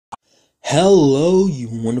Hello, you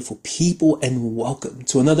wonderful people, and welcome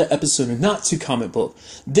to another episode of Not Too Comic Book.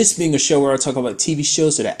 This being a show where I talk about TV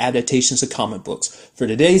shows that are adaptations of comic books. For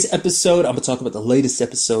today's episode, I'm going to talk about the latest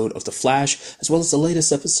episode of The Flash, as well as the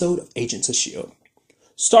latest episode of Agents of S.H.I.E.L.D.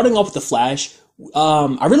 Starting off with The Flash,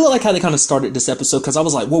 I really like how they kind of started this episode, because I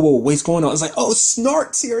was like, whoa, what's going on? I was like, oh,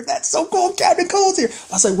 Snart's here, that's so cool, Captain Cold's here.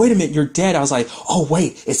 I was like, wait a minute, you're dead. I was like, oh,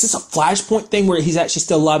 wait, is this a Flashpoint thing where he's actually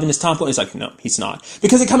still alive in this time point? He's like, no, he's not.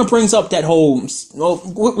 Because it kind of brings up that whole, well,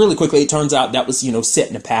 really quickly, it turns out that was, set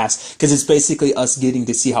in the past, because it's basically us getting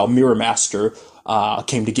to see how Mirror Master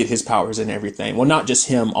came to get his powers and everything. Well, not just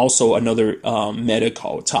him, also another meta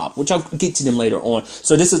called Top, which I'll get to them later on.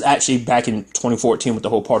 So this is actually back in 2014 with the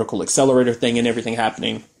whole particle accelerator thing and everything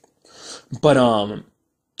happening. But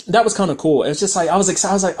that was kind of cool. It's just like I was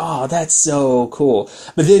excited. I was like, oh, that's so cool.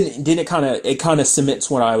 But then it kind of cements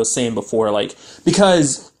what I was saying before, like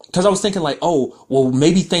because I was thinking like, oh, well,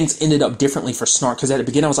 maybe things ended up differently for Snart. Because at the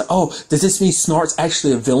beginning I was like, oh, does this mean Snart's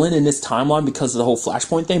actually a villain in this timeline because of the whole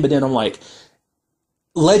Flashpoint thing? But then I'm like,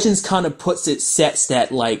 Legends kind of sets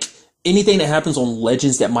that like anything that happens on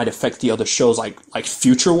Legends that might affect the other shows, like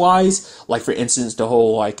future wise, like for instance the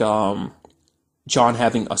whole like John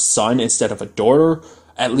having a son instead of a daughter,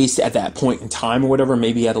 at least at that point in time or whatever.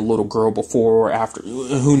 Maybe he had a little girl before or after,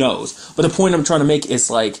 who knows. But the point I'm trying to make is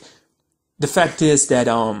like the fact is that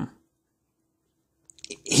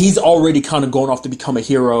he's already kind of going off to become a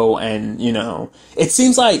hero, and it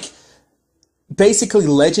seems like basically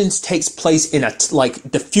Legends takes place in like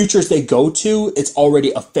the futures they go to, it's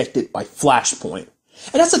already affected by Flashpoint.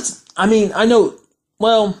 And I know,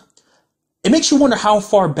 well, it makes you wonder how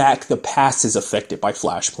far back the past is affected by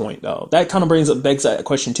Flashpoint, though. That kind of begs that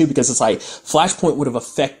question, too, because it's like Flashpoint would have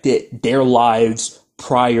affected their lives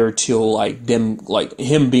prior to, like, them, like,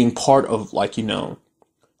 him being part of, like,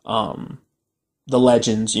 the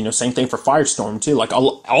Legends, same thing for Firestorm, too. Like,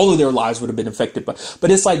 all of their lives would have been affected. But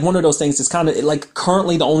it's like one of those things, it's kind of, like,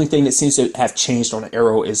 currently the only thing that seems to have changed on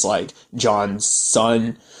Arrow is, like, John's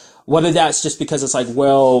son. Whether that's just because it's like,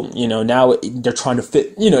 well, now they're trying to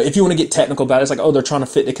fit, if you want to get technical about it, it's like, oh, they're trying to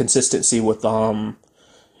fit the consistency with,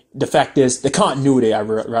 the fact is, the continuity, I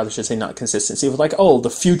rather should say, not consistency, with like, oh, the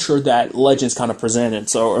future that Legends kind of presented.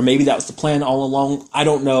 So, or maybe that was the plan all along. I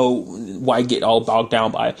don't know why I get all bogged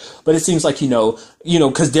down by it. But it seems like,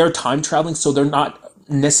 because they're time traveling, so they're not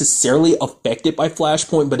necessarily affected by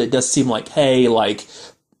Flashpoint, but it does seem like, hey, like,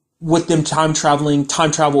 with them time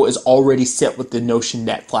travel is already set with the notion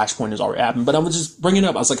that Flashpoint has already happened. But I was just bringing it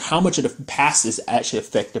up. I was like, how much of the past is actually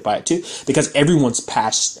affected by it too? Because everyone's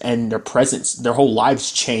past and their presence, their whole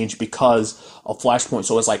lives change because of Flashpoint.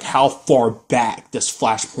 So it's like, how far back does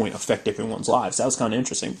Flashpoint affect everyone's lives? That was kind of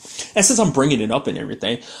interesting. And since I'm bringing it up and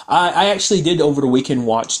everything, I actually did over the weekend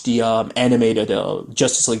watch the animated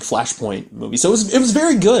Justice League Flashpoint movie. So it was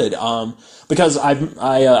very good. Because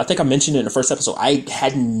I think I mentioned it in the first episode, I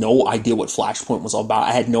had no idea what Flashpoint was all about.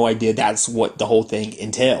 I had no idea that's what the whole thing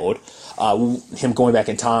entailed. Him going back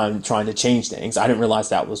in time, trying to change things. I didn't realize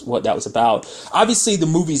that was what that was about. Obviously, the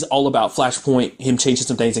movie's all about Flashpoint, him changing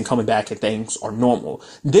some things and coming back and things are normal.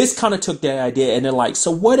 This kind of took that idea and they're like,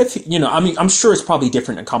 so what if, I'm sure it's probably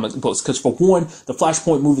different in comic books, because for one, the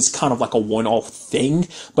Flashpoint movie is kind of like a one-off thing,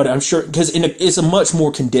 but I'm sure, because it's a much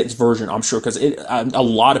more condensed version, I'm sure, because a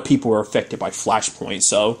lot of people are affected by Flashpoint,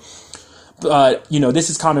 so... this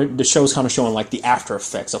is the show's kind of showing like the after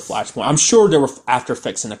effects of Flashpoint. I'm sure there were after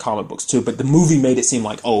effects in the comic books too, but the movie made it seem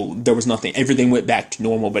like, oh, there was nothing. Everything went back to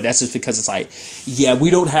normal, but that's just because it's like, yeah, we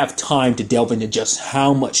don't have time to delve into just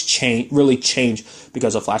how much really changed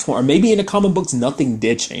because of Flashpoint. Or maybe in the comic books, nothing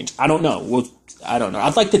did change. I don't know. Well, I don't know.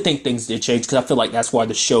 I'd like to think things did change because I feel like that's why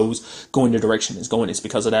the show's going the direction it's going. It's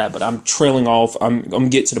because of that, but I'm trailing off. I'm going to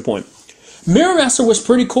get to the point. Mirror Master was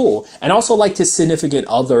pretty cool, and also liked his significant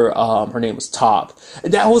other, her name was Top.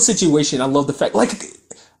 That whole situation, I love the fact, like,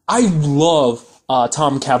 I love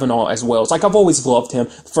Tom Cavanaugh as well. It's like, I've always loved him.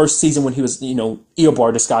 First season when he was,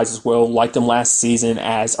 Eobard disguised as well, liked him last season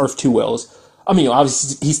as Earth 2 Wells. I mean,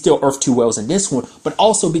 obviously, he's still Earth 2 Wells in this one, but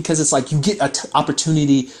also because it's like, you get an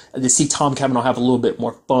opportunity to see Tom Cavanaugh have a little bit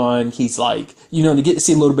more fun. He's like, to get to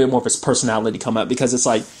see a little bit more of his personality come out, because it's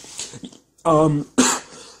like,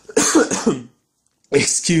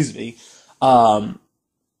 excuse me.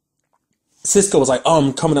 Cisco was like,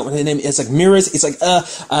 coming up with his name. It's like Mirrors. It's like,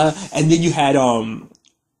 and then you had,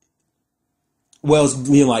 Wells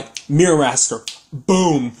being like, Mirror Master,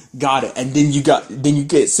 boom, got it. And then you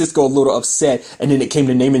get Cisco a little upset, and then it came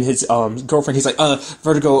to naming his girlfriend. He's like,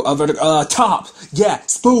 Vertigo, top, yeah,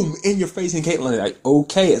 boom, in your face. And Caitlin like,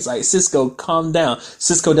 okay. It's like, Cisco, calm down.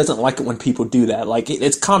 Cisco doesn't like it when people do that. Like,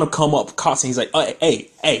 it's kind of come up constantly. He's like,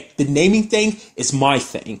 hey, the naming thing is my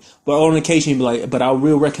thing. But on occasion, he'd be like, but I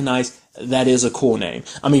will recognize that is a cool name.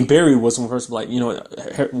 I mean, Barry was one first, like,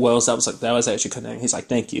 Wells, that was actually a good name. He's like,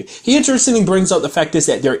 thank you. He interestingly brings up the fact is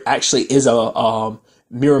that there actually is a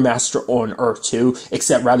Mirror Master on Earth too,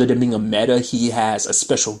 except rather than being a meta, he has a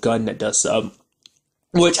special gun that does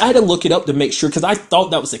which I had to look it up to make sure, because I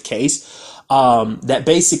thought that was the case. That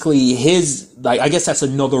basically his, like, I guess that's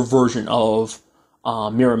another version of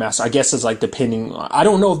Mirror Master. I guess it's like depending. I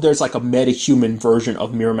don't know if there's like a meta-human version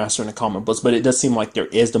of Mirror Master in the comic books, but it does seem like there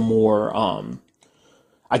is the more,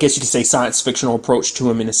 I guess you could say, science fictional approach to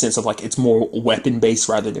him in the sense of like it's more weapon based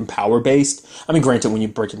rather than power based. I mean, granted, when you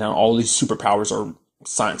break it down, all these superpowers are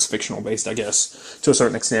science fictional based, I guess, to a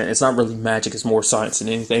certain extent. It's not really magic; it's more science than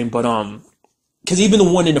anything. But because even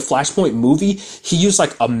the one in the Flashpoint movie, he used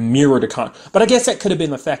like a mirror to but I guess that could have been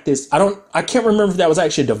the fact is, I can't remember if that was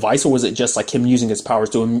actually a device or was it just like him using his powers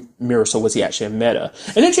to a mirror, so was he actually a meta?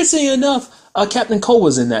 And interestingly enough, Captain Cole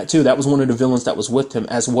was in that too. That was one of the villains that was with him,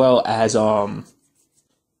 as well as Heatwave.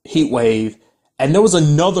 And there was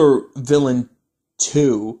another villain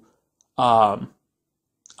too.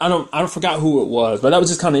 I forgot who it was, but that was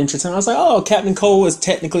just kind of interesting. I was like, oh, Captain Cole is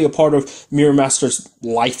technically a part of Mirror Master's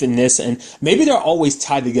life in this, and maybe they're always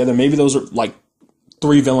tied together. Maybe those are like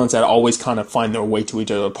three villains that always kind of find their way to each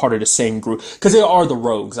other, part of the same group. Because they are the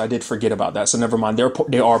Rogues. I did forget about that, so never mind.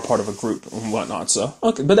 They are part of a group and whatnot. So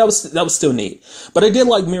okay, but that was still neat. But I did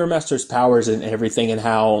like Mirror Master's powers and everything, and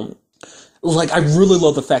how. Like, I really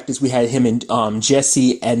love the fact is we had him and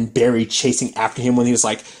Jesse and Barry chasing after him when he was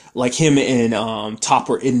like him and Top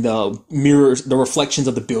were in the mirrors, the reflections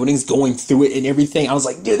of the buildings, going through it and everything. I was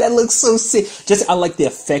like, dude, that looks so sick. Just, I like the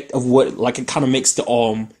effect of what, like, it kind of makes the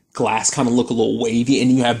glass kind of look a little wavy, and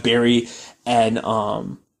then you have Barry and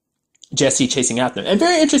Jesse chasing after him. And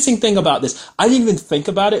very interesting thing about this, I didn't even think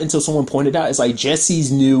about it until someone pointed out, is like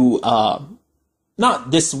Jesse's new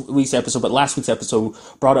not this week's episode, but last week's episode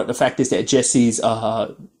brought up the fact is that Jesse's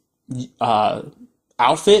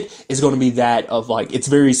outfit is going to be that of like, it's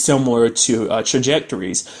very similar to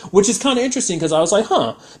Trajectories, which is kind of interesting because I was like,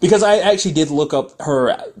 because I actually did look up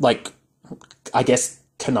her, like, I guess,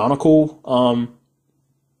 canonical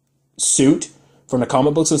suit from the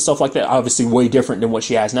comic books and stuff like that. Obviously way different than what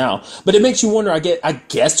she has now, but it makes you wonder. I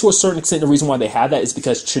guess to a certain extent the reason why they had that is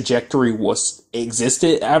because Trajectory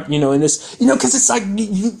existed, in this, because it's like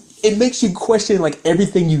it makes you question like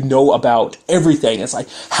everything you know about everything. It's like,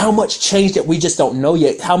 how much changed that we just don't know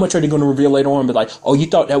yet? How much are they going to reveal later on? But like, oh, you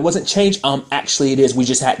thought that wasn't changed? Actually it is. We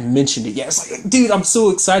just hadn't mentioned it yet. It's like, dude, I'm so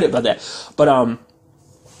excited about that. But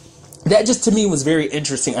that just to me was very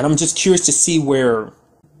interesting, and I'm just curious to see where,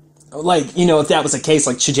 like, if that was the case,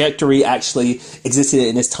 like Trajectory actually existed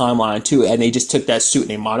in this timeline too, and they just took that suit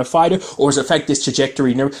and they modified it, or is it fact this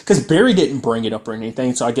Trajectory never, because Barry didn't bring it up or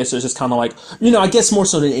anything, so I guess it's just kind of like, I guess more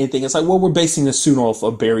so than anything, it's like, well, we're basing the suit off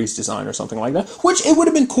of Barry's design or something like that, which it would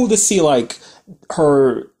have been cool to see, like,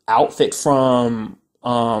 her outfit from,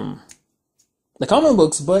 the comic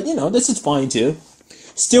books, but, this is fine too.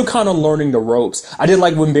 Still kind of learning the ropes. I did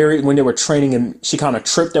like when they were training and she kind of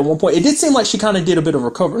tripped at one point. It did seem like she kind of did a bit of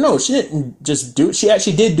recovery. No, she didn't just do it. She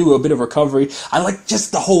actually did do a bit of recovery. I like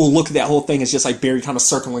just the whole look of that whole thing. Is just like Barry kind of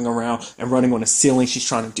circling around and running on the ceiling. She's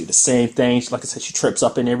trying to do the same thing. Like I said, she trips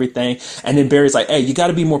up and everything. And then Barry's like, hey, you got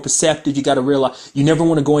to be more perceptive. You got to realize you never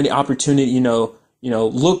want to go into opportunity,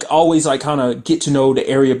 look, always like kind of get to know the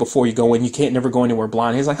area before you go in. You can't never go anywhere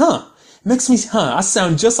blind. He's like, makes me, I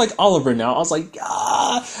sound just like Oliver now. I was like,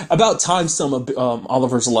 about time some of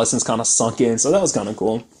Oliver's lessons kind of sunk in. So that was kind of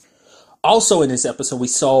cool. Also in this episode, we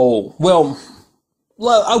saw, well,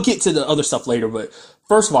 I'll get to the other stuff later, but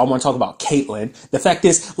first of all, I want to talk about Caitlin. The fact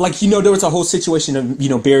is, like, there was a whole situation of,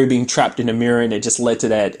 Barry being trapped in a mirror, and it just led to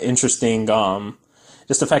that interesting,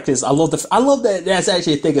 just the fact is, I love that that's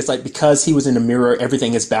actually a thing. It's like, because he was in the mirror,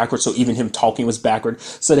 everything is backwards, so even him talking was backward.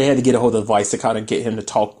 So they had to get a hold of the device to kind of get him to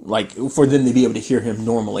talk, like, for them to be able to hear him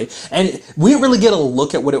normally. And we didn't really get a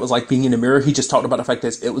look at what it was like being in the mirror. He just talked about the fact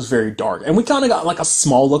that it was very dark. And we kind of got like a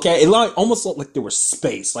small look at it. It almost looked like there was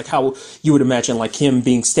space, like how you would imagine like him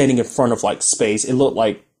being standing in front of like space. It looked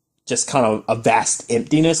like just kind of a vast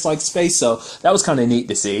emptiness like space. So that was kind of neat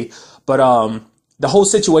to see. But, the whole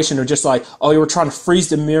situation are just like, oh, you were trying to freeze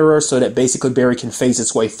the mirror so that basically Barry can phase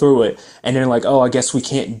its way through it. And then like, oh, I guess we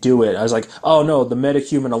can't do it. I was like, oh no, the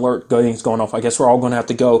metahuman alert thing's going off. I guess we're all going to have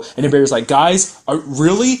to go. And then Barry's like, guys,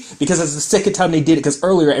 really? Because it's the second time they did it. Because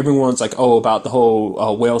earlier everyone's like, oh, about the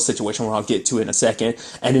whole whale situation, where I'll get to it in a second.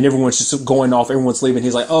 And then everyone's just going off. Everyone's leaving.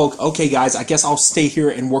 He's like, oh, okay, guys, I guess I'll stay here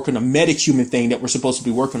and work on a metahuman thing that we're supposed to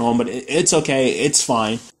be working on. But it's okay. It's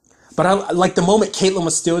fine. But I like the moment Caitlin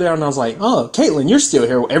was still there, and I was like, oh, Caitlin, you're still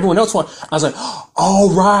here. Everyone else went. I was like,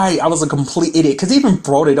 oh, right. I was a complete idiot. Because they even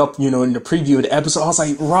brought it up, in the preview of the episode. I was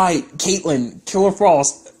like, right, Caitlin, Killer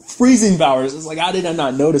Frost, freezing powers. It's like, how did I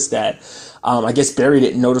not notice that? I guess Barry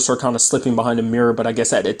didn't notice her kind of slipping behind a mirror, but I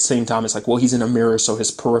guess at the same time, it's like, well, he's in a mirror, so his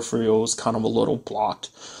peripheral is kind of a little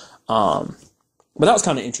blocked. But that was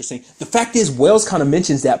kind of interesting. The fact is, Wells kind of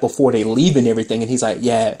mentions that before they leave and everything. And he's like,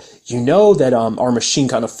 yeah, that our machine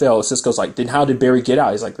kind of fell. Cisco's like, then how did Barry get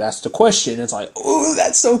out? He's like, that's the question. And it's like, oh,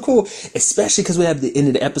 that's so cool. Especially because we have the end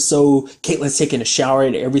of the episode. Caitlin's taking a shower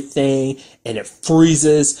and everything. And it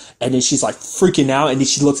freezes. And then she's like freaking out. And then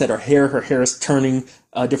she looks at her hair. Her hair is turning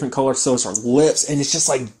a different color. So is her lips. And it's just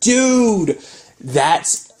like, dude,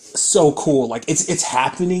 that's so cool. Like, it's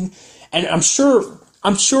happening. And I'm sure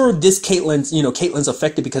this Caitlin's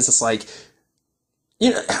affected because it's like,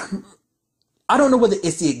 I don't know whether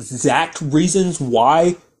it's the exact reasons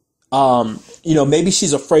why, maybe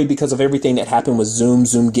she's afraid because of everything that happened with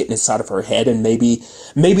Zoom getting inside of her head. And maybe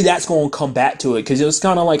that's going to come back to it. Cause it was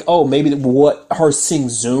kind of like, oh, maybe what her seeing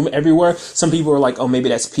Zoom everywhere. Some people are like, oh, maybe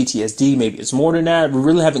that's PTSD. Maybe it's more than that. We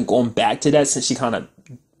really haven't gone back to that since she kind of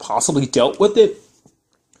possibly dealt with it.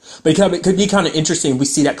 But it could be kind of interesting. We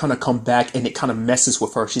see that kind of come back and it kind of messes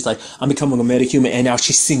with her. She's like, I'm becoming a metahuman. And now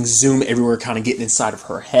she's seeing Zoom everywhere, kind of getting inside of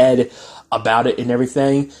her head about it and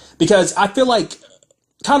everything. Because I feel like,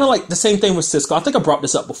 kind of like the same thing with Cisco. I think I brought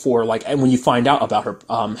this up before. Like, and when you find out about her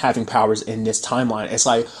having powers in this timeline, it's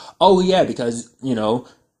like, oh yeah, because,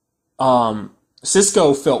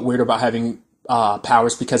 Cisco felt weird about having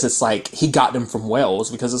powers because it's like he got them from Wells,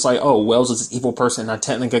 because it's like, oh, Wells is this evil person and I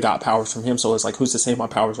technically got powers from him, so it's like, who's to say my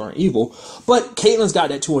powers aren't evil? But Caitlin's got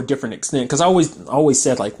that to a different extent, because I always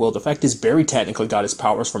said like, well, the fact is Barry technically got his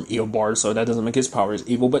powers from Eobard, so that doesn't make his powers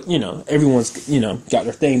evil. But everyone's got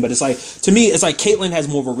their thing. But it's like, to me, it's like Caitlin has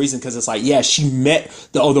more of a reason, because it's like, yeah, she met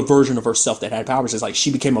the other version of herself that had powers. It's like she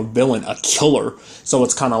became a villain, a killer, so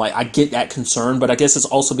it's kind of like I get that concern. But I guess it's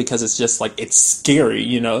also because it's just like, it's scary,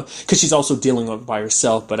 because she's also dealing with by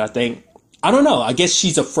herself. But I don't know, I guess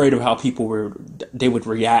she's afraid of how people would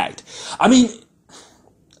react. I mean,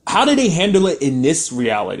 how did they handle it in this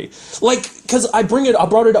reality? Like, because I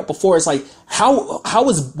brought it up before. It's like, what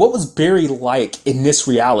was Barry like in this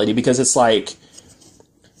reality? Because it's like,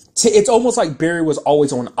 it's almost like Barry was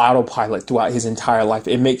always on autopilot throughout his entire life.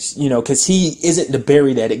 It makes, because he isn't the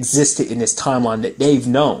Barry that existed in this timeline that they've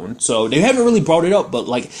known. So they haven't really brought it up, but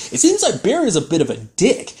like, it seems like Barry is a bit of a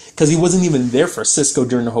dick because he wasn't even there for Cisco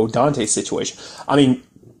during the whole Dante situation. I mean,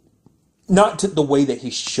 not to the way that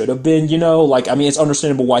he should have been, like, I mean, it's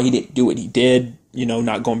understandable why he didn't do what he did,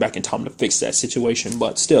 not going back in time to fix that situation,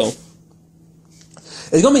 but still.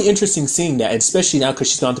 It's going to be interesting seeing that, especially now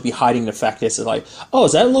because she's going to be hiding the fact that it's like, oh,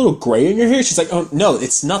 is that a little gray in your hair? She's like, oh, no,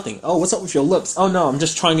 it's nothing. Oh, what's up with your lips? Oh, no, I'm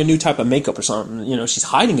just trying a new type of makeup or something. She's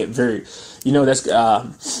hiding it very,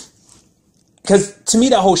 that's, because to me,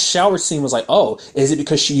 that whole shower scene was like, oh, is it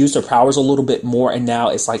because she used her powers a little bit more and now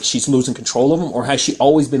it's like she's losing control of them? Or has she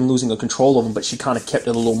always been losing the control of them, but she kind of kept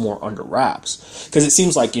it a little more under wraps? Because it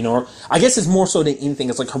seems like, I guess it's more so than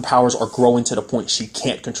anything, it's like her powers are growing to the point she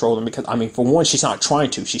can't control them. Because, I mean, for one, she's not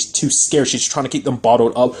trying to. She's too scared. She's trying to keep them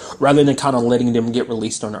bottled up rather than kind of letting them get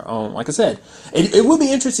released on their own. Like I said, it would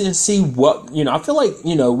be interesting to see what, I feel like,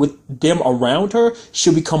 with them around her,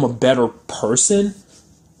 she'll become a better person.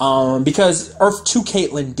 Because Earth 2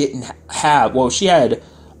 Caitlin didn't have, well, she had,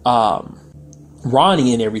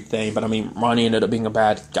 Ronnie and everything, but I mean, Ronnie ended up being a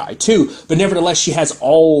bad guy too, but nevertheless, she has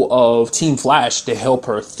all of Team Flash to help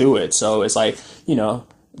her through it, so it's like,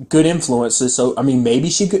 good influences, so, I mean, maybe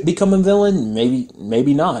she could become a villain,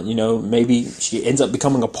 maybe not, maybe she ends up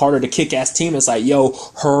becoming a part of the kick-ass team. It's like, yo,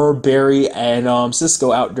 her, Barry, and,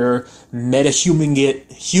 Cisco out there humaning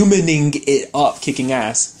it up, kicking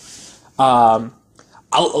ass.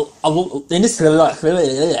 In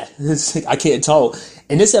this, I can't talk.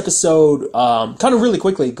 In this episode, kind of really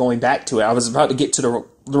quickly going back to it, I was about to get to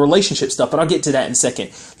the the relationship stuff, but I'll get to that in a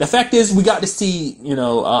second. The fact is, we got to see,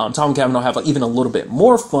 Tom Cavanaugh have even a little bit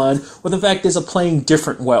more fun with the fact is of playing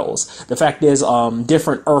different Wells. The fact is,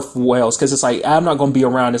 different Earth Wells, because it's like, I'm not going to be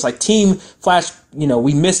around. It's like Team Flash,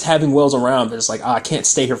 we missed having Wells around, but it's like, I can't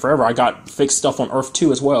stay here forever. I got fixed stuff on Earth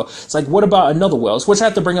 2 as well. It's like, what about another Wells? Which I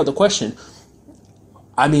have to bring up the question.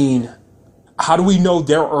 I mean, how do we know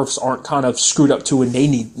their Earths aren't kind of screwed up too and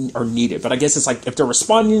they are needed? But I guess it's like, if they're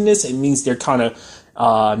responding to this, it means they're kind of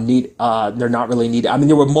they're not really needed. I mean,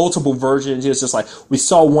 there were multiple versions. It's just like, we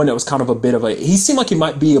saw one that was kind of a bit of he seemed like he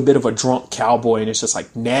might be a bit of a drunk cowboy, and it's just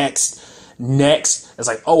like, next. It's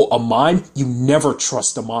like, oh, a mime? You never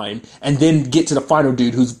trust a mime. And then get to the final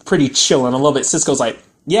dude who's pretty chill, and I love it. Cisco's like,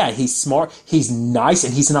 yeah, he's smart, he's nice,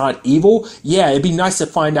 and he's not evil. Yeah, it'd be nice to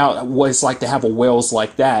find out what it's like to have a Wells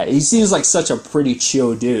like that. He seems like such a pretty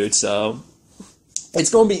chill dude, so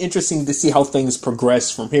it's going to be interesting to see how things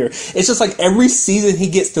progress from here. It's just like every season he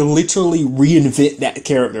gets to literally reinvent that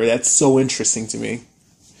character. That's so interesting to me.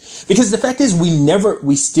 Because the fact is,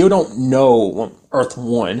 we still don't know Earth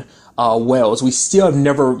 1 Wells. We still have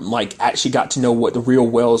never, actually got to know what the real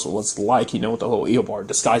Wells was like, with the whole Eobard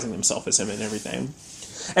disguising himself as him and everything.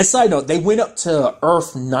 And side note, they went up to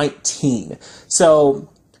Earth 19. So,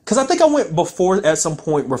 because I think I went before at some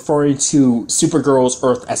point referring to Supergirl's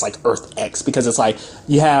Earth as Earth X, because it's like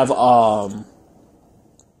you have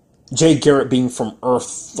Jay Garrett being from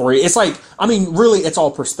Earth 3. It's like, I mean, really, it's all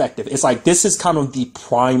perspective. It's like, this is kind of the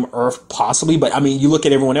prime Earth, possibly, but I mean, you look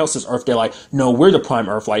at everyone else's Earth, they're like, no, we're the prime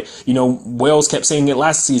Earth. Wells kept saying it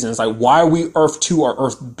last season. It's like, why are we Earth 2 or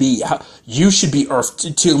Earth B? You should be Earth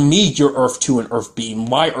 2. To me, you're Earth 2 and Earth B.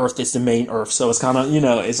 My Earth is the main Earth, so it's kind of,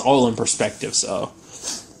 it's all in perspective, so.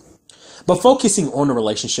 But focusing on the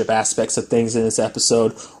relationship aspects of things in this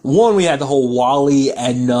episode, one, we had the whole Wally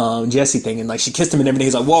and Jesse thing, and she kissed him and everything.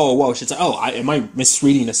 He's like, whoa. She's like, oh, am I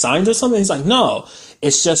misreading the signs or something? He's like, no,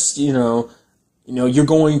 it's just, you're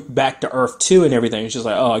going back to Earth 2 and everything. She's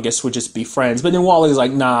like, oh, I guess we'll just be friends. But then Wally's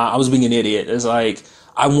like, nah, I was being an idiot. It's like,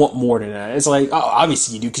 I want more than that. It's like, oh,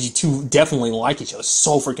 obviously you do, because you two definitely like each other. It's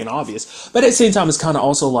so freaking obvious. But at the same time, it's kind of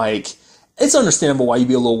also like, it's understandable why you'd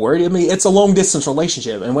be a little worried. I mean, it's a long-distance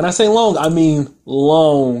relationship. And when I say long, I mean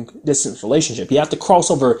long-distance relationship. You have to cross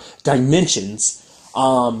over dimensions.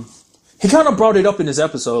 He kind of brought it up in his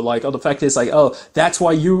episode, the fact is, that's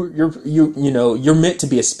why you're meant to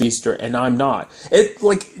be a speedster and I'm not. It,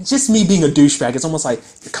 just me being a douchebag, it's almost like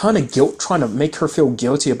you're kind of trying to make her feel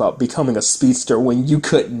guilty about becoming a speedster when you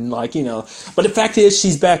couldn't, But the fact is,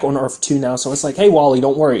 she's back on Earth 2 now, so it's like, hey, Wally,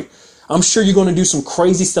 don't worry. I'm sure you're going to do some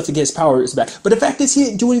crazy stuff to get his powers back. But the fact is, he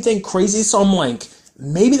didn't do anything crazy, so I'm like,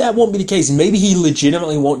 maybe that won't be the case. Maybe he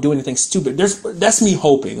legitimately won't do anything stupid. That's me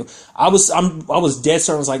hoping. I was dead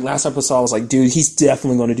certain. Last episode, I was like, dude, he's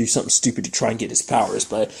definitely going to do something stupid to try and get his powers.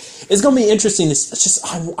 But it's going to be interesting.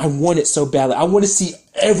 I want it so badly. I want to see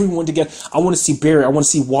everyone together. I want to see Barry. I want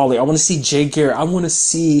to see Wally. I want to see Jay Garrett. I want to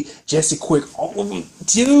see Jesse Quick. All of them.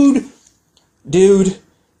 Dude.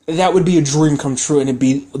 That would be a dream come true, and it'd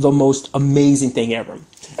be the most amazing thing ever.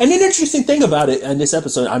 And an interesting thing about it, in this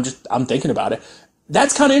episode, I'm thinking about it.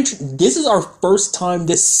 That's kind of interesting. This is our first time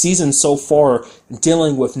this season so far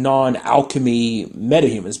dealing with non-alchemy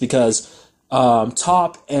metahumans, because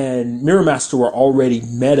Top and Mirror Master were already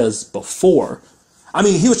metas before. I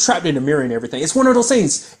mean, he was trapped in a mirror and everything. It's one of those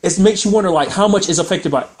things. It makes you wonder, how much is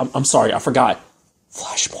affected by. I'm sorry, I forgot.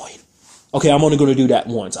 Flashpoint. Okay, I'm only going to do that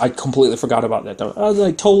once. I completely forgot about that, though. I was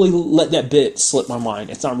totally let that bit slip my mind.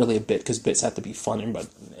 It's not really a bit, because bits have to be funny, but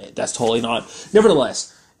that's totally not.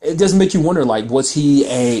 Nevertheless, it does make you wonder, was he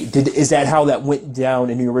is that how that went down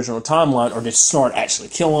in the original timeline, or did Snart actually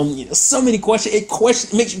kill him? So many questions. It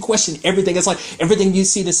makes you question everything. It's like everything you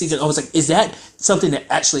see this season. I was like, is that something that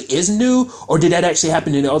actually is new, or did that actually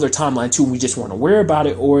happen in the other timeline too, and we just weren't aware about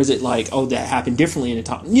it, or is it that happened differently in the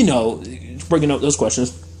time? Bringing up those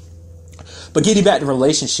questions. But getting back to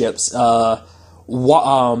relationships, Barry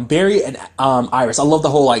and Iris, I love the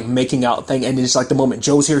whole making out thing, and it's the moment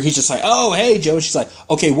Joe's here, he's just like, oh, hey, Joe. She's like,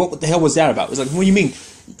 okay, what the hell was that about? It's like, what do you mean?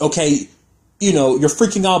 Okay, you're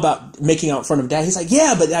freaking out about making out in front of Dad. He's like,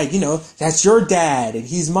 yeah, but that's your dad, and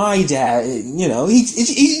he's my dad.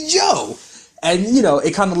 He's Joe. And,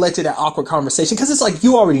 it kind of led to that awkward conversation, because it's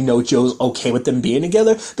you already know Joe's okay with them being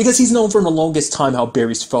together, because he's known for the longest time how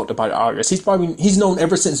Barry's felt about Iris. He's known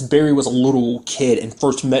ever since Barry was a little kid and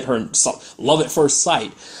first met her and saw love at first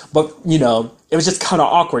sight. But, it was just kind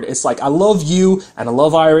of awkward. It's I love you and I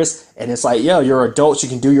love Iris, and it's yeah, you're adults, you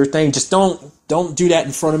can do your thing. Just don't do that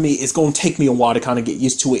in front of me. It's going to take me a while to kind of get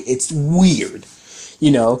used to it. It's weird.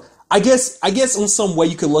 guess in some way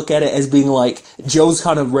you could look at it as being like Joe's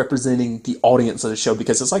kind of representing the audience of the show,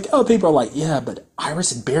 because it's like, oh, people are like, yeah, but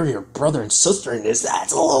Iris and Barry are brother and sister in this.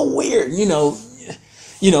 That's a little weird, you know.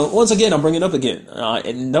 Once again, I'm bringing it up again,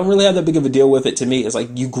 and don't really have that big of a deal with it. To me, it's like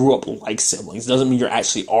you grew up like siblings. Doesn't mean you're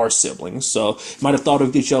actually are siblings. So might have thought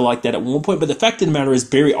of each other like that at one point, but the fact of the matter is,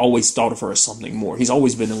 Barry always thought of her as something more. He's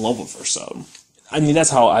always been in love with her. So, I mean,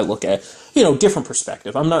 that's how I look at, different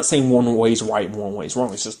perspective. I'm not saying one way is right and one way is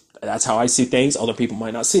wrong. It's just that's how I see things. Other people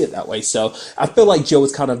might not see it that way. So I feel like Joe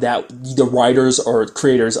is kind of the writers or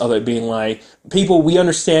creators of it being like, people, we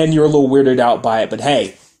understand you're a little weirded out by it, but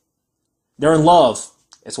hey, they're in love.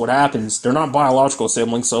 It's what happens. They're not biological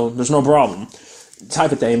siblings, so there's no problem,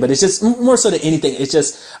 type of thing. But it's just more so than anything. It's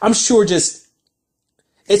just, I'm sure it's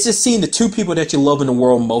just seeing the two people that you love in the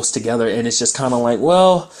world most together. And it's just kind of like,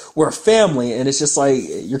 well, we're a family. And it's just like,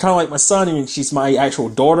 you're kind of like my son and she's my actual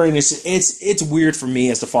daughter. And it's weird for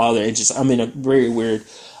me as the father. I'm in a very weird,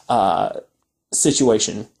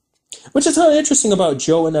 situation. Which is kind of interesting about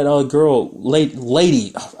Joe and that other girl,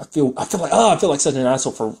 lady. I feel like such an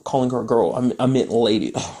asshole for calling her a girl. I meant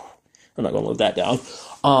lady. Oh, I'm not gonna live that down.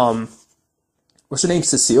 What's her name?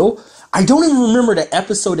 Cecile. I don't even remember the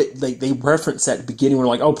episode that they referenced at the beginning. We're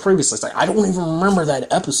like, oh, previously. It's like, I don't even remember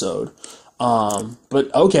that episode.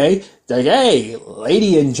 But okay, like, hey,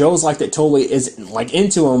 lady and Joe's like that totally isn't like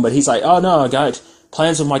into him, but he's like, oh no, I got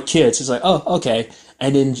plans with my kids. He's like, oh, okay,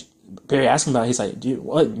 and then Barry asked him about it. He's like, dude,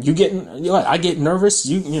 what? You getting, I get nervous.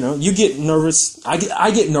 You get nervous. I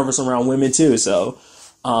get nervous around women too. So,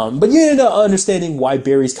 but you end up understanding why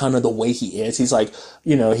Barry's kind of the way he is. He's like,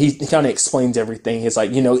 he kind of explains everything. He's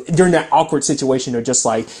like, during that awkward situation, they're just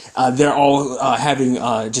like, they're all, having,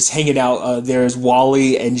 just hanging out. There's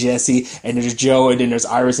Wally and Jesse, and there's Joe, and then there's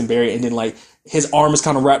Iris and Barry, and then like, his arm is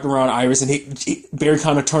kind of wrapped around Iris, and Barry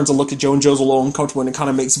kind of turns to look at Joe, and Joe's a little uncomfortable, and it kind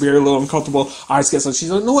of makes Barry a little uncomfortable. Iris gets like,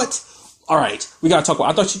 she's like, you know what? All right, we gotta talk about.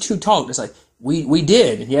 I thought you two talked. It's like we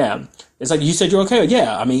did, yeah. It's like, you said you're okay.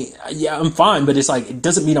 Yeah, I mean, yeah, I'm fine, but it's like it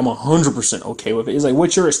doesn't mean I'm 100% okay with it. It's like,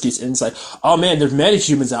 what's your excuse? And it's like, oh man, there's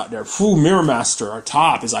metahumans out there. Mirror Master, our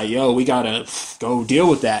top is like, yo, we gotta go deal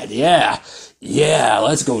with that. Yeah,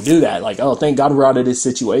 let's go do that. Like, oh, thank God we're out of this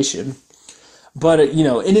situation. But, it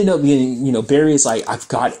ended up being, Barry is like, I've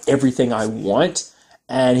got everything I want,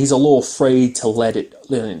 and he's a little afraid to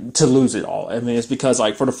to lose it all. I mean, it's because,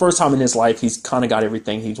 like, for the first time in his life, he's kind of got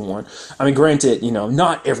everything he's won. I mean, granted,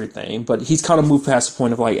 not everything, but he's kind of moved past the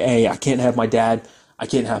point of, like, hey, I can't have my dad, I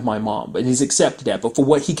can't have my mom, but he's accepted that. But for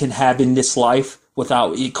what he can have in this life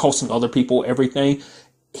without it costing other people everything,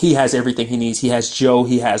 he has everything he needs. He has Joe,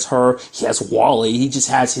 he has her, he has Wally, he just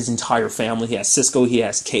has his entire family. He has Cisco, he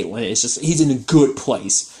has Caitlin. It's just, he's in a good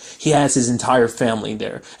place. He has his entire family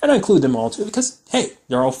there. And I include them all too, because, hey,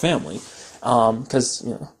 they're all family. Because,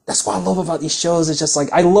 that's what I love about these shows. It's just like,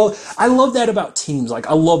 I love that about teams. Like,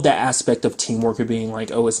 I love that aspect of teamwork of being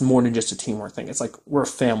like, oh, it's more than just a teamwork thing. It's like, we're a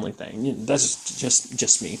family thing. That's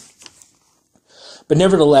just me. But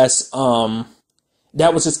nevertheless,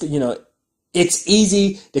 that was just, it's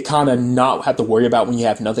easy to kind of not have to worry about when you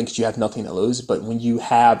have nothing, because you have nothing to lose. But when you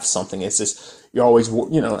have something, it's just, you're always,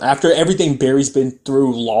 after everything Barry's been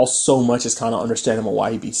through, lost so much, it's kind of understandable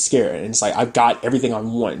why he'd be scared. And it's like, I've got everything I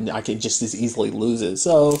want, and I can just as easily lose it.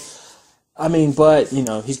 So, I mean, but,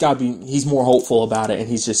 he's more hopeful about it. And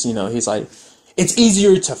he's just, he's like, it's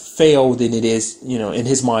easier to fail than it is, in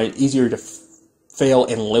his mind, easier to fail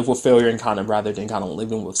and live with failure, and kind of rather than kind of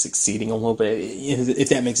living with succeeding a little bit, if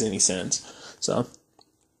that makes any sense. So,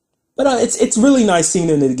 but it's really nice seeing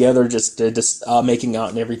them together, just making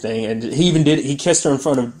out and everything. And he kissed her in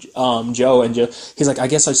front of Joe, and he's like, I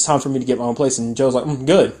guess it's time for me to get my own place. And Joe's like,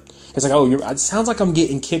 good. He's like, oh, it sounds like I'm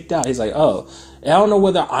getting kicked out. He's like, oh, I don't know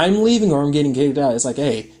whether I'm leaving or I'm getting kicked out. It's like,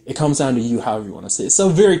 hey, it comes down to you, however you want to say it. It's a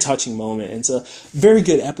very touching moment. It's a very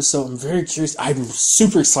good episode. I'm very curious. I'm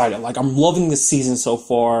super excited. Like, I'm loving this season so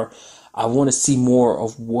far. I want to see more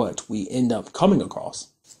of what we end up coming across.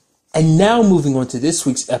 And now moving on to this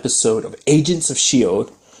week's episode of Agents of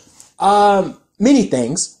S.H.I.E.L.D. Many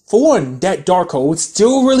things. For one, that Darkhold,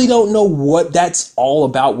 still really don't know what that's all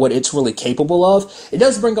about, what it's really capable of. It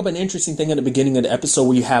does bring up an interesting thing at the beginning of the episode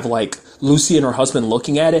where you have, like, Lucy and her husband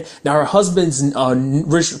looking at it. Now, her husband's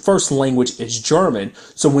first language is German.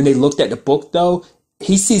 So when they looked at the book, though,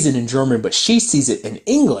 he sees it in German, but she sees it in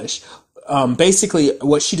English. Basically,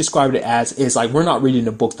 what she described it as is like, we're not reading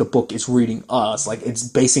the book is reading us. Like, it's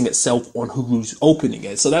basing itself on who's opening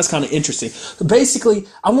it. So that's kind of interesting. Basically,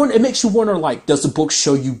 it makes you wonder, like, does the book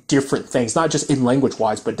show you different things? Not just in language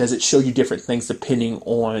wise, but does it show you different things depending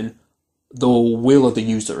on the will of the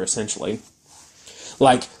user, essentially?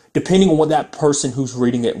 Like, depending on what that person who's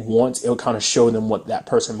reading it wants, it'll kind of show them what that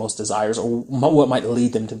person most desires, or what might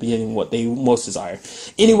lead them to being what they most desire.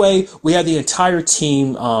 Anyway, we have the entire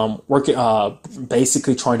team working,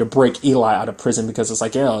 basically trying to break Eli out of prison, because it's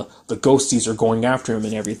like, yeah, the ghosties are going after him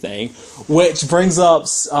and everything. Which brings up,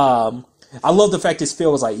 I love the fact that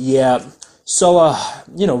Phil was like, yeah, so,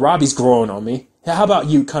 Robbie's growing on me. How about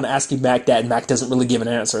you, kind of asking Mac that, and Mac doesn't really give an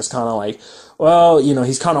answer. It's kind of like, well,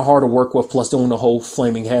 he's kind of hard to work with, plus doing the whole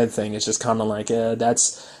flaming head thing. It's just kind of like,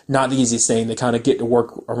 that's not the easiest thing to kind of get to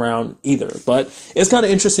work around either. But it's kind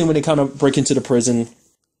of interesting when they kind of break into the prison.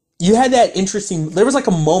 You had that there was like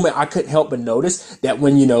a moment I couldn't help but notice that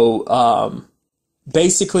when,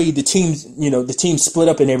 basically the team split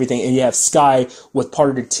up and everything, and you have Sky with part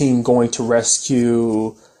of the team going to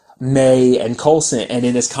rescue May and Coulson, and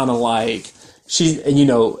then it's kind of like,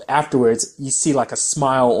 afterwards, you see like a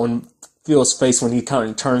smile on Phil's face when he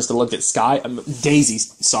kind of turns to look at Sky. Daisy,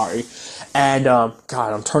 sorry. And,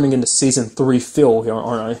 God, I'm turning into season 3 Phil here,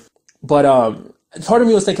 aren't I? But, part of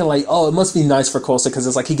me was thinking like, oh, it must be nice for Coulson, because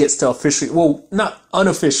it's like he gets to not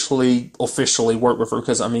officially work with her,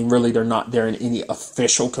 because, really they're not there in any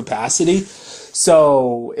official capacity.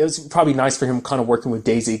 So it was probably nice for him kind of working with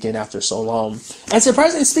Daisy again after so long. And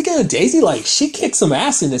surprisingly, speaking of Daisy, like, she kicked some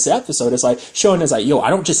ass in this episode. It's like showing us like, yo,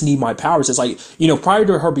 I don't just need my powers. It's like, prior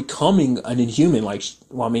to her becoming an Inhuman, like,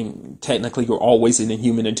 technically you're always an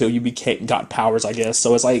Inhuman until you got powers, I guess.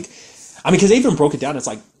 So it's like, because they even broke it down. It's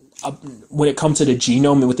like, when it comes to the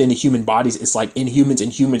genome within the human bodies, it's like Inhumans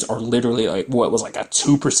and humans are literally like, what was like a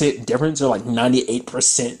 2% difference? They're like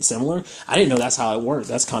 98% similar. I didn't know that's how it worked.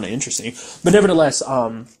 That's kind of interesting. But nevertheless,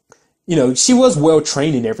 she was well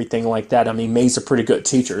trained and everything like that. May's a pretty good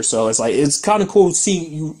teacher. So it's like, it's kind of cool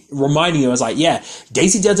seeing you, reminding you, it's like, yeah,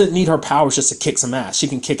 Daisy doesn't need her powers just to kick some ass. She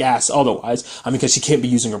can kick ass otherwise. Because she can't be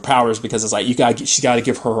using her powers, because it's like, she got to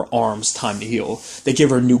give her arms time to heal. They give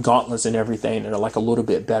her new gauntlets and everything, and they're like a little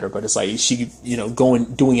bit better. But it's like, she,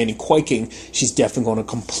 doing any quaking, she's definitely going to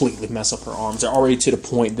completely mess up her arms. They're already to the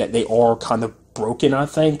point that they are kind of broken, I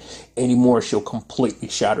think. Anymore, she'll completely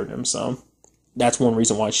shatter them. So that's one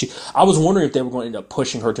reason why I was wondering if they were going to end up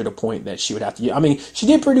pushing her to the point that she would have to, she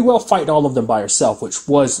did pretty well fighting all of them by herself, which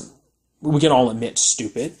was, we can all admit,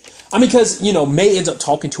 stupid. Because, May ends up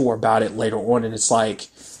talking to her about it later on, and it's like,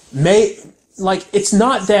 May, like, it's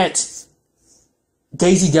not that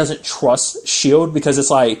Daisy doesn't trust S.H.I.E.L.D, because it's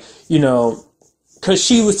like, because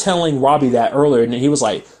she was telling Robbie that earlier, and he was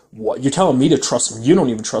like, what, you're telling me to trust them? You don't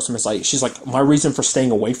even trust them. It's like, she's like, my reason for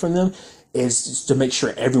staying away from them is to make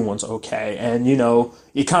sure everyone's okay. And,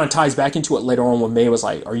 it kind of ties back into it later on when May was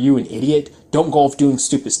like, are you an idiot? Don't go off doing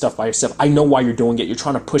stupid stuff by yourself. I know why you're doing it. You're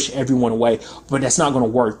trying to push everyone away, but that's not going to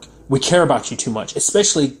work. We care about you too much,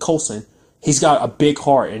 especially Coulson. He's got a big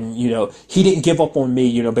heart, and, he didn't give up on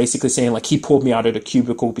me, basically saying, like, he pulled me out of the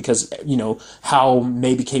cubicle because, how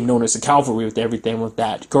May became known as the cavalry with everything with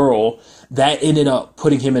that girl. That ended up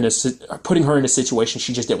putting her in a situation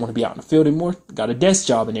she just didn't want to be out in the field anymore. Got a desk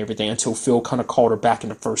job and everything, until Phil kind of called her back in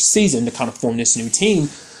the first season to kind of form this new team.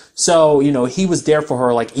 So, he was there for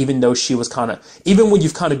her, like, even though she was even when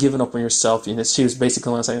you've kind of given up on yourself, she was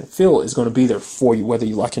basically saying, Phil is going to be there for you, whether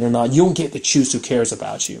you like it or not. You don't get to choose who cares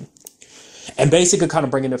about you. And basically kind of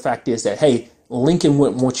bringing the fact is that, hey, Lincoln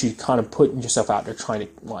wouldn't want you kind of putting yourself out there trying to,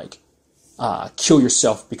 like, kill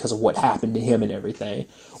yourself because of what happened to him and everything.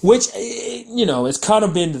 Which, it's kind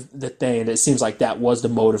of been the thing. It seems like that was the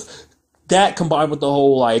motive. That combined with the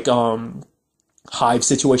whole, like, Hive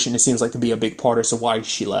situation, it seems like to be a big part of why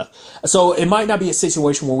she left. So it might not be a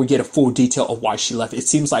situation where we get a full detail of why she left. It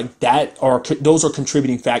seems like those are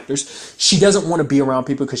contributing factors. She doesn't want to be around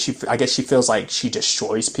people because I guess she feels like she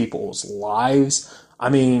destroys people's lives.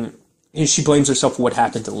 She blames herself for what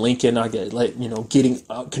happened to Lincoln. I get, getting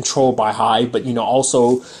controlled by Hive, but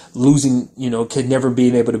also losing, could never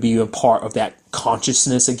being able to be a part of that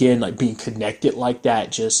consciousness again, like being connected like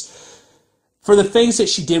that. Just for the things that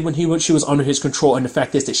she did when she was under his control, and the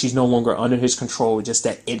fact is that she's no longer under his control, just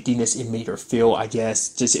that emptiness it made her feel, I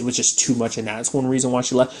guess. It was just too much, and that's one reason why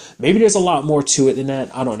she left. Maybe there's a lot more to it than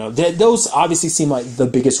that. I don't know. Those obviously seem like the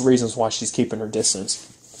biggest reasons why she's keeping her distance.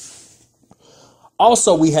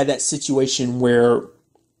 Also, we had that situation where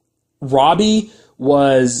Robbie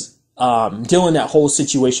was dealing that whole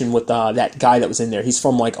situation with that guy that was in there. He's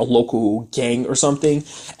from like a local gang or something.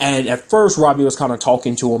 And at first, Robbie was kind of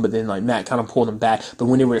talking to him, but then like Matt kind of pulled him back. But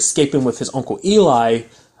when they were escaping with his uncle Eli,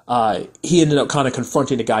 he ended up kind of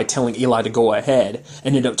confronting the guy, telling Eli to go ahead,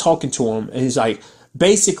 and ended up talking to him. And he's like,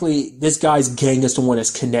 basically, this guy's gang is the one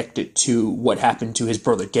that's connected to what happened to his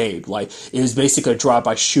brother Gabe. Like, it was basically a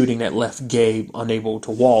drive-by shooting that left Gabe unable to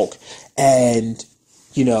walk. And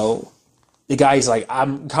you know, the guy's like,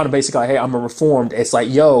 I'm kind of basically like, hey, I'm a reformed. It's like,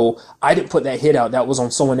 yo, I didn't put that hit out. That was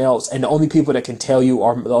on someone else. And the only people that can tell you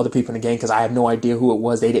are the other people in the gang because I have no idea who it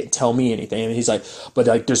was. They didn't tell me anything. And he's like, but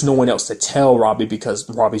like, there's no one else to tell Robbie because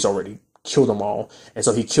Robbie's already killed them all. And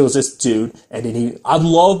so he kills this dude. And then I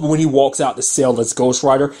love when he walks out the cell as Ghost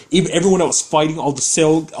Rider. Even everyone else fighting, all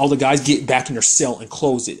the guys get back in their cell and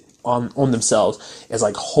close it on themselves. It's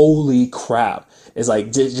like, holy crap. It's like,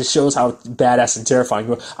 it just shows how badass and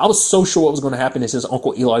terrifying. I was so sure what was going to happen is his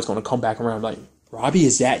Uncle Eli's going to come back around like, Robbie,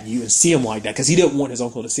 is that you? And see him like that. Because he didn't want his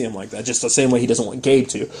uncle to see him like that. Just the same way he doesn't want Gabe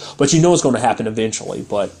to. But you know it's going to happen eventually.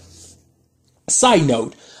 But side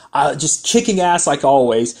note, just kicking ass like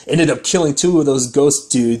always. Ended up killing 2 of those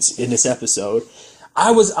ghost dudes in this episode.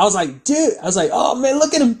 I was like, dude, oh man,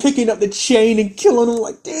 look at him picking up the chain and killing him.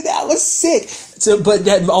 Like, dude, that was sick. So, but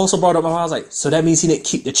that also brought up my mind. I was like, so that means he didn't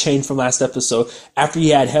keep the chain from last episode. After he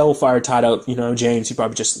had Hellfire tied up, James, he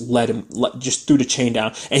probably just just threw the chain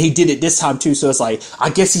down. And he did it this time too. So it's like, I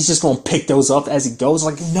guess he's just going to pick those up as he goes.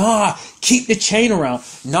 Like, nah, keep the chain around.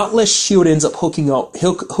 Not unless S.H.I.E.L.D. ends up hooking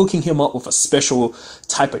him up with a special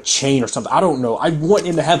type of chain or something. I don't know. I want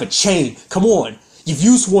him to have a chain. Come on. You've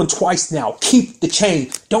used one twice now. Keep the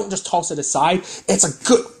chain. Don't just toss it aside. It's a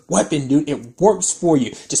good weapon, dude. It works for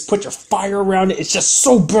you. Just put your fire around it. It's just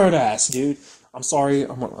so badass, dude. I'm sorry.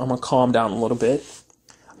 I'm gonna calm down a little bit.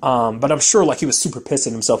 But I'm sure like he was super pissed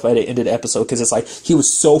at himself at the end of the episode because it's like he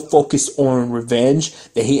was so focused on revenge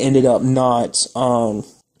that he ended up not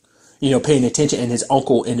paying attention, and his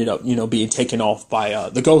uncle ended up being taken off by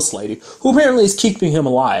the ghost lady, who apparently is keeping him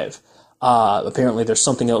alive. Apparently there's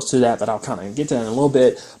something else to that, but I'll kind of get to that in a little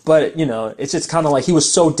bit. But, it's just kind of like he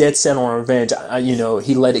was so dead set on revenge,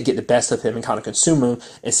 he let it get the best of him and kind of consume him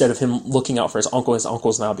instead of him looking out for his uncle. His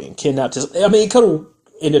uncle's now being kidnapped. It could have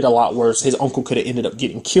ended a lot worse. His uncle could have ended up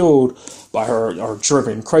getting killed by her or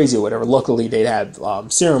driven crazy or whatever. Luckily, they'd had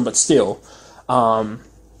serum, but still.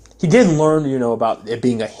 He did learn, about it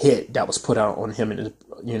being a hit that was put out on him, and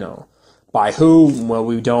by who? Well,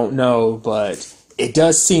 we don't know, but it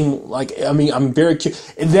does seem like, I'm very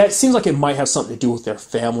curious. That seems like it might have something to do with their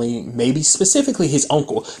family, maybe specifically his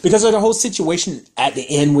uncle, because of the whole situation at the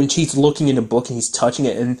end when she's looking in the book and he's touching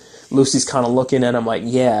it and Lucy's kind of looking at him like,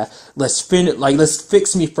 yeah, let's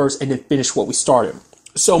fix me first and then finish what we started.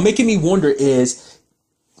 So making me wonder is,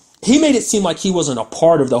 he made it seem like he wasn't a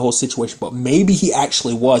part of the whole situation, but maybe he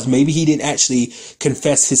actually was. Maybe he didn't actually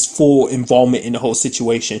confess his full involvement in the whole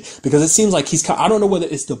situation, because it seems like I don't know whether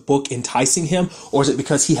it's the book enticing him or is it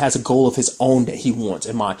because he has a goal of his own that he wants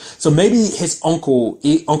in mind. So maybe his Uncle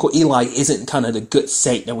Eli isn't kind of the good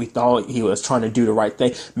saint that we thought he was, trying to do the right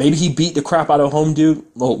thing. Maybe he beat the crap out of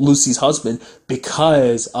Lucy's husband,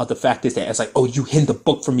 because of the fact is that it's like, oh, you hid the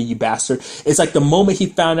book from me, you bastard. It's like the moment he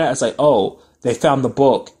found out, it's like, oh, they found the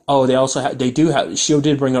book. Oh, S.H.I.E.L.D.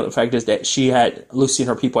 did bring up the fact is that Lucy and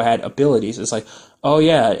her people had abilities. It's like, oh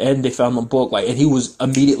yeah, and they found the book, and he was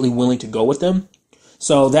immediately willing to go with them.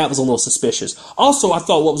 So that was a little suspicious. Also, I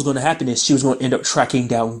thought what was going to happen is she was going to end up tracking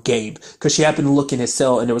down Gabe, because she happened to look in his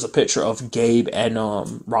cell and there was a picture of Gabe and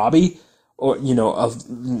Robbie, or,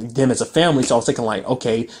 of them as a family. So I was thinking like,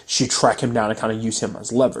 okay, she'd track him down and kind of use him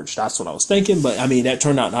as leverage. That's what I was thinking. But that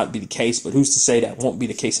turned out not to be the case, but who's to say that won't be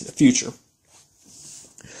the case in the future?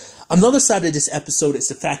 Another side of this episode is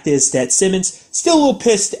the fact is that Simmons still a little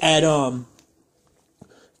pissed at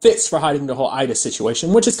Fitz for hiding the whole Ida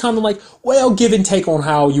situation, which is kind of like, well, give and take on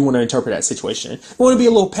how you want to interpret that situation. If you want to be a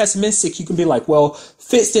little pessimistic, you can be like, well,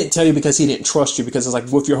 Fitz didn't tell you because he didn't trust you, because it's like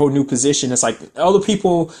with your whole new position, it's like other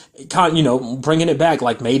people kind of, bringing it back,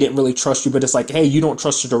 like May didn't really trust you, but it's like, hey, you don't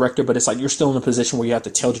trust the director, but it's like you're still in a position where you have to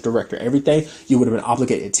tell the director everything. You would have been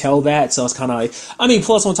obligated to tell that. So it's kind of like,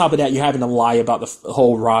 plus on top of that, you're having to lie about the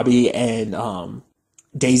whole Robbie and,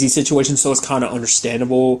 Daisy situation, so it's kind of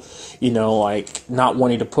understandable, like not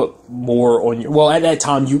wanting to put more on your. Well, at that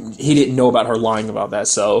time, he didn't know about her lying about that.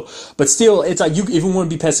 So, but still, it's like you even want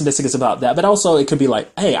to be pessimistic about that. But also, it could be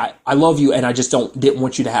like, hey, I love you, and I just didn't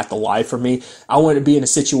want you to have to lie for me. I want to be in a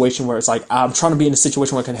situation where it's like I'm trying to be in a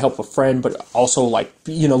situation where I can help a friend, but also like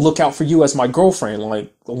look out for you as my girlfriend,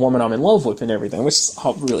 like the woman I'm in love with and everything. Which is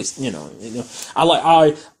really,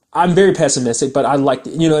 I'm very pessimistic, but I like,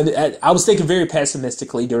 I was thinking very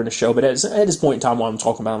pessimistically during the show, but at this point in time while I'm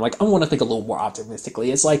talking about it, I'm like, I want to think a little more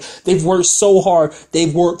optimistically. It's like, they've worked so hard.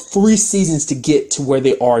 They've worked 3 seasons to get to where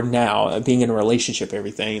they are now, being in a relationship,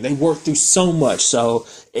 everything. They worked through so much, so,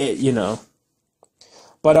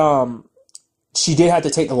 but, she did have to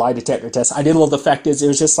take the lie detector test. I did love the fact is it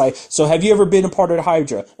was just like, so have you ever been a part of the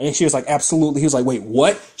Hydra? And she was like, absolutely. He was like, wait,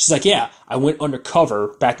 what? She's like, yeah, I went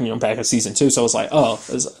undercover back in season 2. So I was like, oh,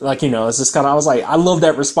 it's like, it's just kind of, I was like, I love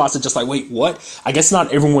that response of just like, wait, what? I guess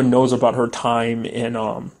not everyone knows about her time in,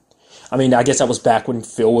 I mean, I guess that was back when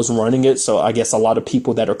Phil was running it, so I guess a lot of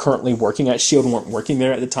people that are currently working at S.H.I.E.L.D. weren't working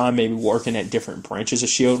there at the time, maybe working at different branches of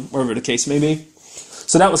S.H.I.E.L.D., wherever the case may be.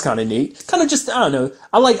 So that was kind of neat. Kind of just, I don't know,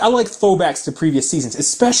 I like throwbacks to previous seasons,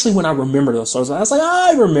 especially when I remember those. So I was like,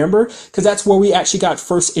 I remember, because that's where we actually got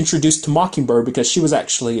first introduced to Mockingbird, because she was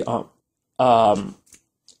actually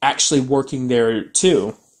working there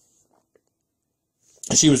too.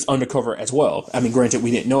 She was undercover as well. I mean, granted,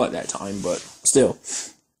 we didn't know at that time, but still.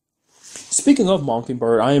 Speaking of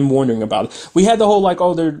Mockingbird, I am wondering about it. We had the whole, like,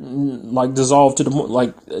 oh, they're, like, dissolved to the,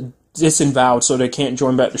 like, disavowed so they can't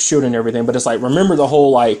join back to S.H.I.E.L.D. and everything. But it's like, remember the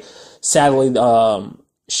whole, like, sadly,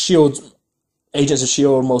 S.H.I.E.L.D., Agents of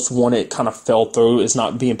S.H.I.E.L.D. Most Wanted kind of fell through. It's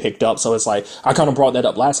not being picked up. So it's like, I kind of brought that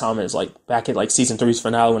up last time. It's like, back at, like, season 3's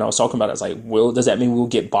finale when I was talking about it. It's like, does that mean we'll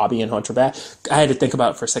get Bobby and Hunter back? I had to think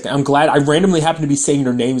about it for a second. I'm glad I randomly happened to be saying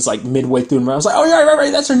their names, like, midway through. And I was like, oh, yeah,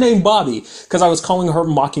 right, that's her name, Bobby. Because I was calling her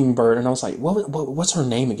Mockingbird. And I was like, what's her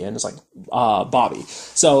name again? It's like, Bobby.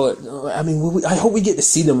 So, I mean, I hope we get to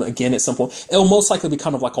see them again at some point. It'll most likely be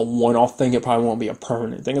kind of like a one-off thing. It probably won't be a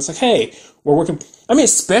permanent thing. It's like, hey, we're working. I mean,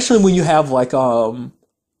 especially when you have, like,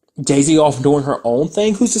 Daisy off doing her own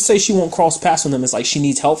thing. Who's to say she won't cross paths with them? It's like she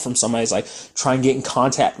needs help from somebody. It's like try and get in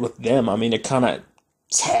contact with them. I mean, they're kind of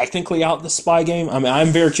technically out the spy game. I mean, I'm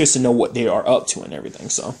very curious to know what they are up to and everything.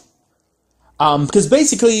 So, because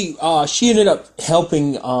basically, she ended up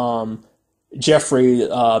helping Jeffrey,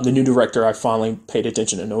 the new director. I finally paid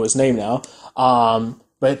attention to know his name now.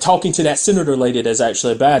 But talking to that senator lady that's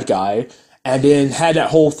actually a bad guy. And then had that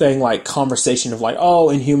whole thing, like, conversation of, like, oh,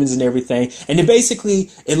 Inhumans and everything. And then basically,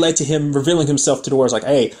 it led to him revealing himself to the world. Like,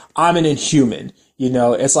 hey, I'm an Inhuman.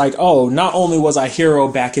 It's like, oh, not only was I a hero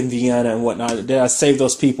back in Vienna and whatnot, did I save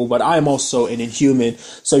those people, but I'm also an Inhuman.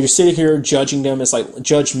 So you're sitting here judging them. It's like,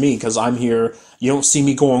 judge me, because I'm here. You don't see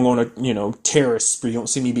me going on a, terrorist spree. You don't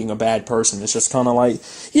see me being a bad person. It's just kind of like,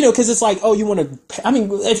 because it's like, oh, you want to, I mean,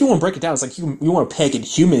 if you want to break it down, it's like you want to peg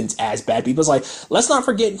Inhumans as bad people. It's like, let's not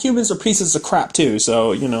forget humans are pieces of crap too.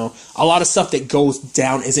 So, a lot of stuff that goes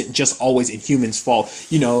down isn't just always Inhumans' fault.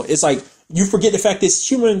 It's like, you forget the fact is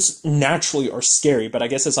humans naturally are scary, but I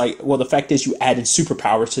guess it's like, well, the fact is you add in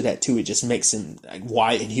superpowers to that too. It just makes them, like,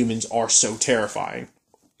 why Inhumans are so terrifying.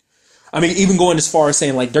 I mean, even going as far as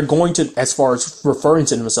saying, like, they're going to, as far as referring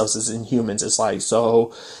to themselves as Inhumans, it's like,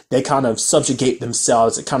 so they kind of subjugate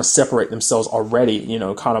themselves, they kind of separate themselves already,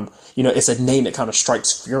 it's a name that kind of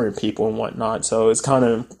strikes fear in people and whatnot. So it's kind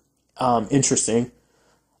of interesting.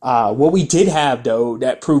 What we did have, though,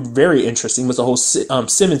 that proved very interesting was the whole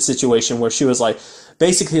Simmons situation where she was like,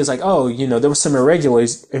 basically it's like, oh, there were some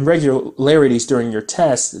irregularities during your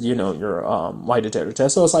test, your lie detector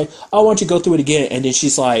test. So it's like, oh, why don't you go through it again? And then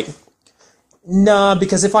she's like, nah,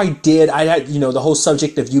 because if I did, I'd had, the whole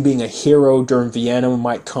subject of you being a hero during Vienna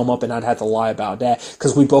might come up and I'd have to lie about that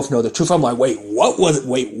because we both know the truth. I'm like, wait, what was it?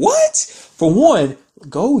 Wait, what? For one,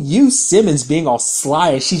 go use Simmons being all sly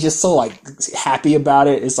and she's just so, like, happy about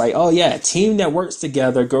it. It's like, oh yeah, a team that works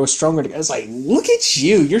together grows stronger together. It's like, look at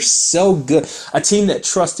you, you're so good. A team that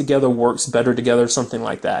trusts together works better together, something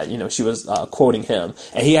like that. She was quoting him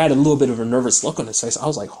and he had a little bit of a nervous look on his face. I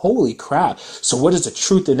was like, holy crap. So what is the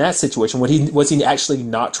truth in that situation? Was he actually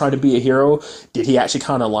not trying to be a hero? Did he actually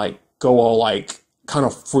kind of, like, go all, like, kind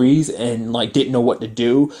of freeze and, like, didn't know what to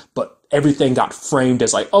do, but everything got framed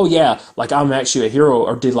as like, oh yeah, like I'm actually a hero,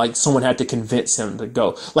 or did, like, someone had to convince him to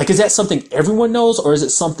go? Like, is that something everyone knows, or is it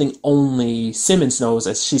something only Simmons knows,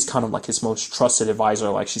 as she's kind of like his most trusted advisor,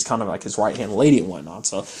 like she's kind of like his right-hand lady and whatnot?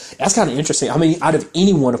 So that's kind of interesting. I mean, out of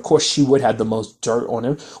anyone, of course, she would have the most dirt on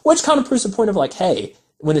him, which kind of proves the point of, like, hey,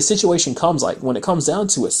 when the situation comes, like, when it comes down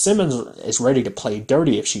to it, Simmons is ready to play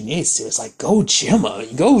dirty if she needs to. It's like, go Gemma,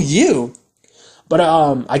 go you. But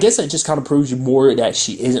I guess it just kind of proves you more that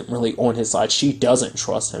she isn't really on his side. She doesn't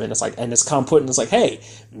trust him, and it's like, and it's kind of putting, it's like, hey,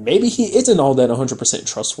 maybe he isn't all that 100%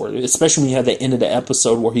 trustworthy. Especially when you have the end of the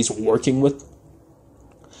episode where he's working with,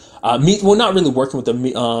 not really working with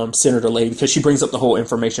the senator lady, because she brings up the whole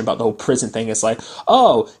information about the whole prison thing. It's like,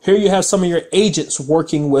 oh, here you have some of your agents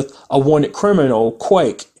working with a wanted criminal,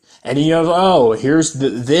 Quake. And then you have, oh, here's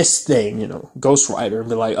this thing, Ghost Rider, and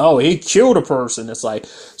be like, oh, he killed a person. It's like,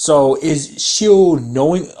 so is S.H.I.E.L.D.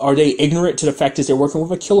 knowing, are they ignorant to the fact that they're working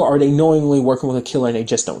with a killer, or are they knowingly working with a killer and they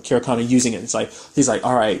just don't care, kind of using it? It's like, he's like,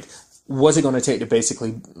 all right, was it going to take to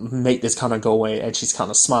basically make this kind of go away? And she's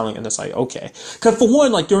kind of smiling, and it's like, okay. Because for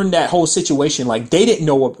one, like during that whole situation, like they didn't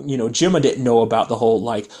know, Gemma didn't know about the whole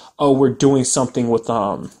like, oh, we're doing something with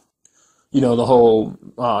the whole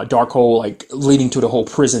dark hole, like leading to the whole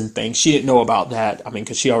prison thing. She didn't know about that. I mean,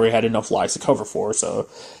 because she already had enough lies to cover for her, so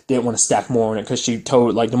didn't want to stack more on it. Because she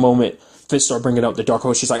told, like, the moment Fitz started bringing up the dark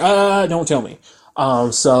hole, she's like, don't tell me.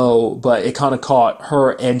 But it kind of caught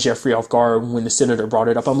her and Jeffrey off guard when the senator brought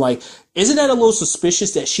it up. I'm like, isn't that a little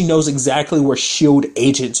suspicious that she knows exactly where S.H.I.E.L.D.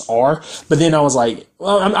 agents are? But then I was like,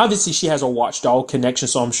 well, obviously she has a watchdog connection,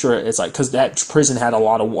 so I'm sure it's like, because that prison had a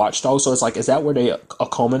lot of watchdogs, so it's like, is that where they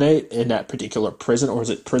accommodate in that particular prison, or is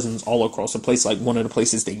it prisons all across the place, like one of the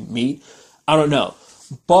places they meet? I don't know.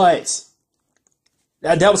 But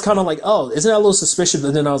that was kind of like, oh, isn't that a little suspicious?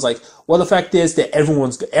 But then I was like, well, the fact is that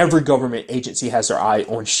every government agency has their eye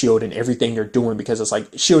on S.H.I.E.L.D. and everything they're doing, because it's like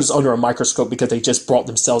S.H.I.E.L.D. is under a microscope because they just brought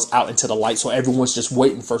themselves out into the light. So everyone's just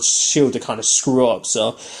waiting for S.H.I.E.L.D. to kind of screw up.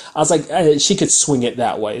 So I was like, she could swing it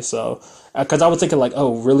that way. So, because I was thinking like,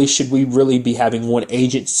 oh, really? Should we really be having one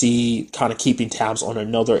agency kind of keeping tabs on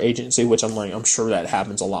another agency? Which I'm like, I'm sure that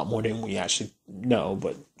happens a lot more than we actually know.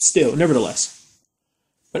 But still, nevertheless.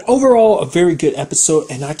 But overall, a very good episode,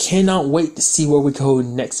 and I cannot wait to see where we go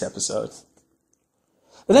next episode.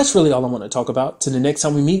 But that's really all I want to talk about. Till the next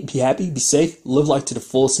time we meet, be happy, be safe, live life to the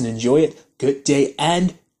fullest, and enjoy it. Good day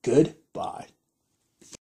and goodbye.